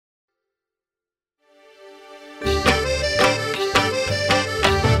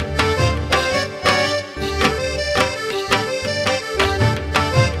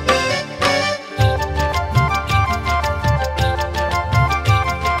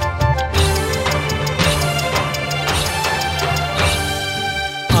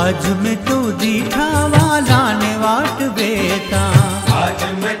आज मैं तो दीठा वाला ने वाट बेता, आज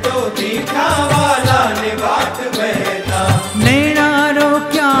मैं तो दीठा वाला ने वाट बेता। नैना रो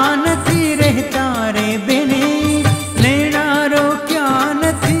क्या नथी रहता रे बेने, नैना रो क्या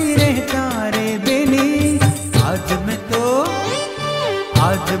नथी रहता रे बेने। आज मैं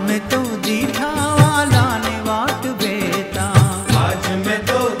तो दीठा वाला ने वाट बेता, आज मैं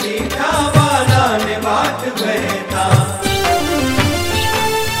तो दीठा वाला ने वाट बेता।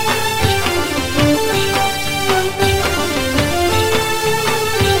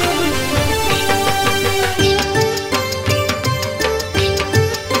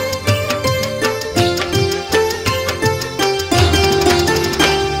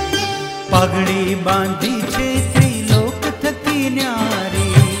 पगड़ी बांधी छे त्रिलोक थकी न्यारी,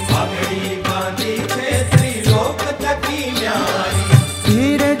 पगड़ी बांधी छे त्रिलोक थकी न्यारी।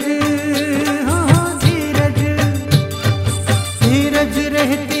 धीरज हाँ धीरज, धीरज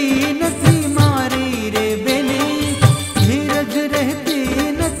रहती नथी मारी रे बेने, धीरज रहती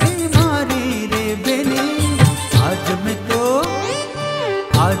नथी मारी रे बेने।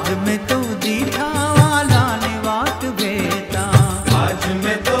 आज मैं तो दीठा वाला ने वाट बेता, आज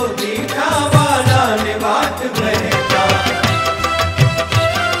मैं तो दीठा वाला ने वाट बेता।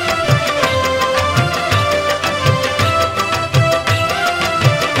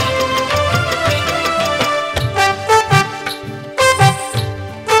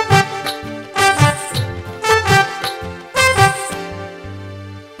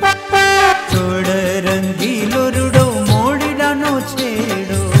 चोड़ रंगीलो रुडो मोड़ीडानो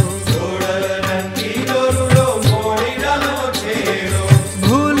छेड़ो, चोड़ रंगीलो रुडो मोड़ीडानो छेड़ो।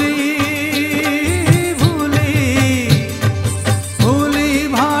 भूली भूली भूली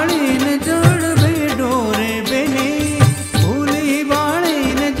भाड़ीन जड़ बेडो रे बेने, भूली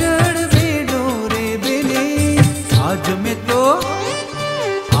भाड़ीन जड़ बेडो रे बेने। आज मैं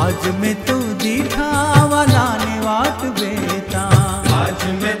तो दीठा वाला ने वाट बेता, आज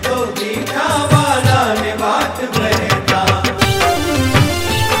मैं तो दीठा वाला ने वाट बेता।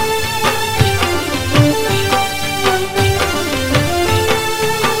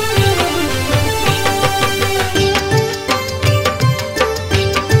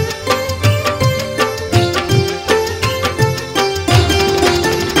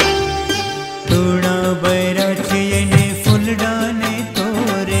 तूणा बैरा छे ने फूलडाने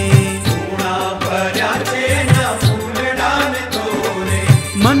तोरे, तूणा भर्या छे ना फूलडाने तोरे।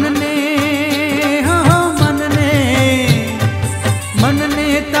 मनने हाँ मनने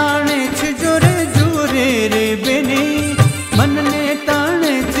ताणे छे जोरे जोरे रे बेने, मनने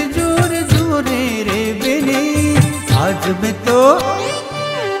ताणे छे जोरे जोरे रे बेने। आज मैं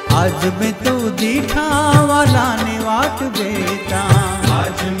तो दीठा वाला ने वाट बेता,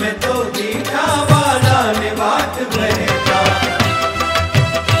 आज मैं तो दीठा वाला ने वाट बेता।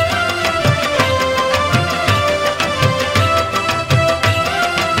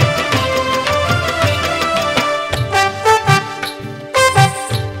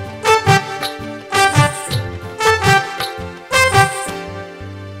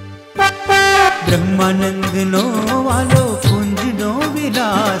 ब्रह्मानंद नो वालो कुंज नो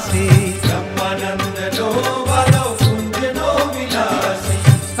विलासी, ब्रह्मानंद नो वालो कुंज नो विलासी।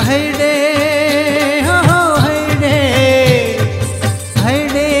 हैडे हाँ हैडे,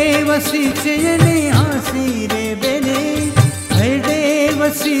 हैडे वसी चयनी हासी रे बेने, हैडे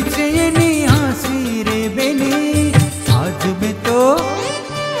वसी चयनी हासी रे बेने।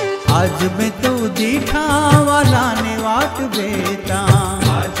 आज मैं तो दीठा वाला ने वाट बेता,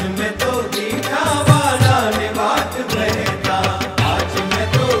 आज मैं तो